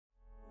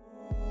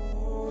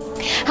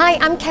Hi,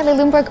 I'm Kelly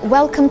Lundberg.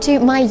 Welcome to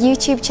my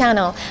YouTube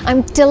channel.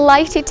 I'm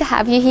delighted to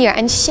have you here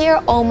and share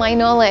all my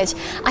knowledge.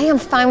 I am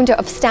founder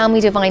of Style Me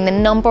Divine, the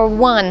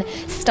 #1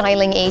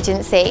 styling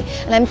agency,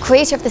 and I'm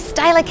creator of the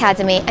Style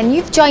Academy, and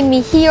you've joined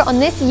me here on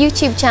this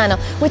YouTube channel,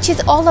 which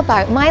is all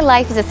about my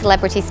life as a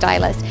celebrity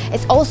stylist.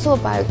 It's also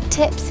about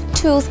tips,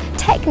 tools,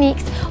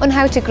 techniques on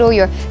how to grow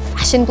your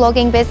fashion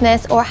blogging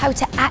business or how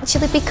to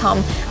actually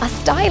become a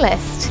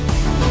stylist.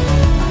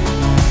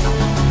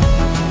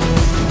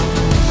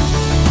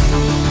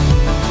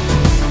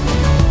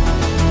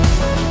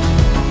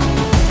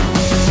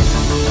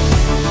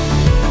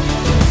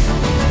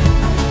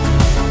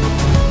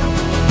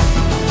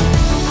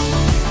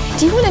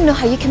 Do you want to know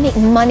how you can make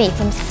money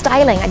from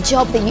styling, a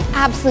job that you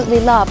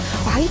absolutely love,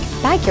 or how you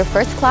can bag your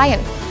first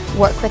client,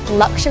 work with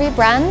luxury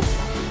brands?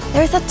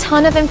 There's a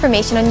ton of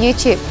information on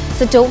YouTube,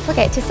 so don't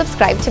forget to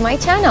subscribe to my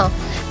channel.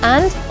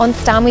 And on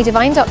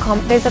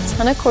stylemedivine.com, there's a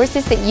ton of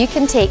courses that you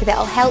can take that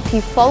will help you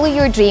follow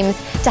your dreams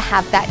to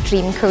have that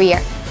dream career.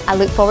 I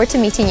look forward to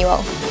meeting you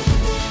all.